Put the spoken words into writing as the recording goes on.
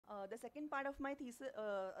The second part of my thesis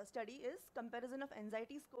study is comparison of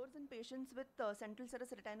anxiety scores in patients with central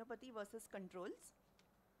serous retinopathy versus controls.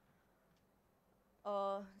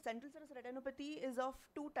 Central serous retinopathy is of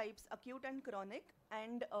two types, acute and chronic,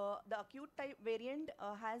 and the acute type variant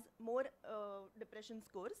has more depression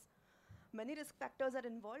scores. Many risk factors are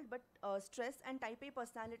involved, but stress and type A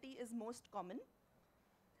personality is most common.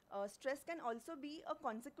 Stress can also be a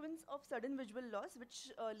consequence of sudden visual loss,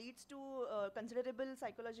 which leads to considerable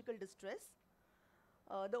psychological distress.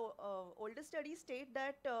 The older studies state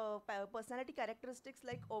that personality characteristics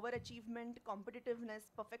like overachievement, competitiveness,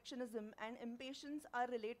 perfectionism, and impatience are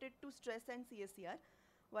related to stress and CSER,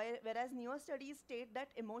 whereas newer studies state that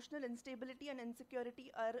emotional instability and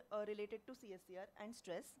insecurity are related to CSER and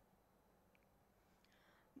stress.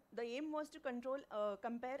 The aim was to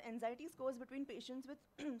compare anxiety scores between patients with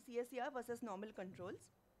CSER versus normal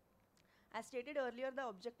controls. As stated earlier, the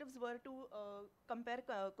objectives were to compare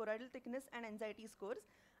choroidal thickness and anxiety scores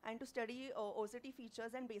and to study OCT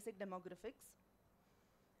features and basic demographics.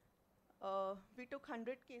 We took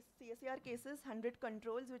 100 CSER cases, 100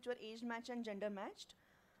 controls which were age matched and gender matched.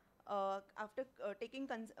 After taking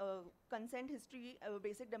consent history,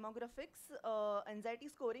 basic demographics, anxiety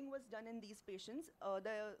scoring was done in these patients.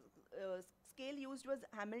 The scale used was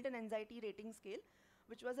Hamilton Anxiety Rating Scale,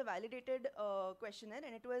 which was a validated questionnaire,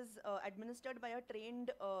 and it was administered by a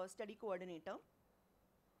trained study coordinator.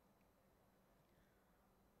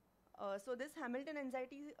 So this Hamilton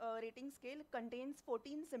Anxiety Rating Scale contains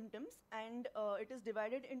 14 symptoms, and it is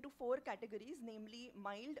divided into 4 categories, namely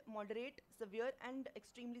mild, moderate, severe, and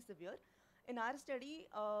extremely severe. In our study,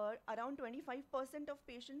 around 25% of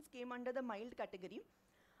patients came under the mild category,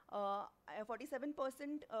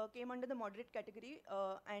 47% came under the moderate category,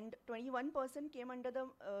 and 21% came under the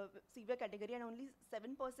severe category, and only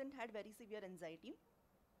 7% had very severe anxiety.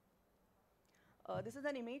 This is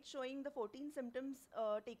an image showing the 14 symptoms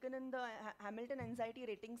taken in the Hamilton Anxiety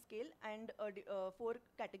Rating Scale and 4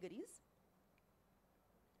 categories.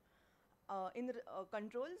 In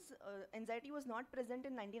controls, anxiety was not present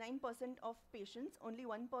in 99% of patients, only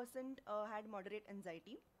 1% had moderate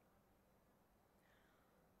anxiety.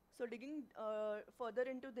 So digging further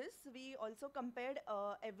into this, we also compared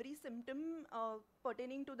every symptom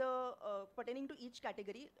pertaining to each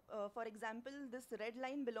category. For example, this red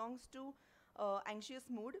line belongs to anxious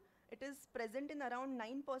mood. It is present in around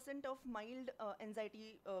 9% of mild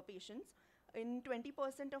anxiety patients, in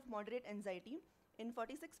 20% of moderate anxiety, in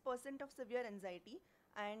 46% of severe anxiety,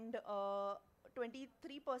 and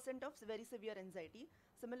 23% of very severe anxiety.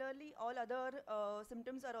 Similarly, all other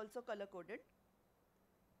symptoms are also color-coded.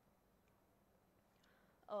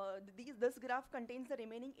 This graph contains the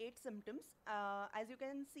remaining 8 symptoms. As you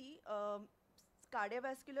can see,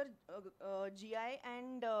 cardiovascular, GI,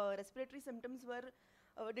 and respiratory symptoms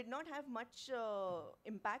did not have much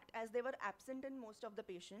impact, as they were absent in most of the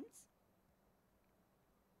patients.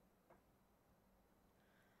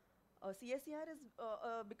 CSER is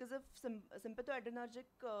because of sympathoadrenergic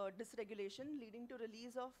dysregulation, leading to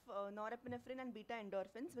release of norepinephrine and beta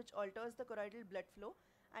endorphins, which alters the choroidal blood flow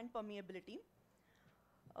and permeability.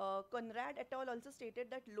 Conrad et al. Also stated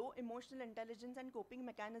that low emotional intelligence and coping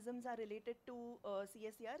mechanisms are related to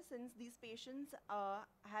CSER, since these patients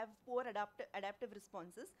have poor adaptive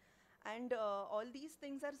responses, and all these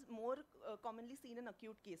things are more commonly seen in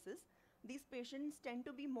acute cases. These patients tend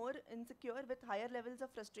to be more insecure with higher levels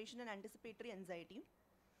of frustration and anticipatory anxiety.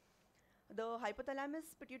 The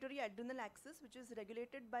hypothalamus pituitary adrenal axis, which is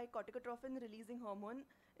regulated by corticotrophin releasing hormone,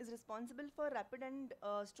 is responsible for rapid and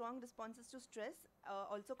strong responses to stress,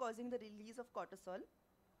 also causing the release of cortisol.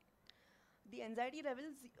 The anxiety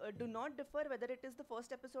levels do not differ whether it is the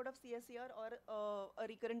first episode of CSER or a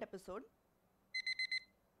recurrent episode.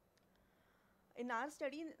 In our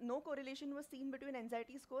study, no correlation was seen between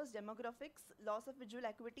anxiety scores, demographics, loss of visual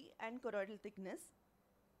acuity, and choroidal thickness.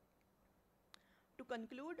 To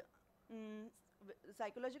conclude,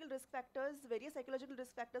 various psychological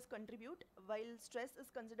risk factors contribute, while stress is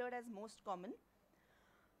considered as most common.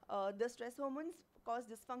 The stress hormones cause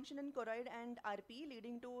dysfunction in choroid and RP,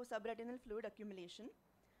 leading to subretinal fluid accumulation.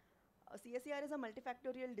 CSER is a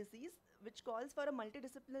multifactorial disease which calls for a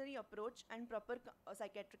multidisciplinary approach and proper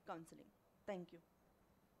psychiatric counseling. Thank you.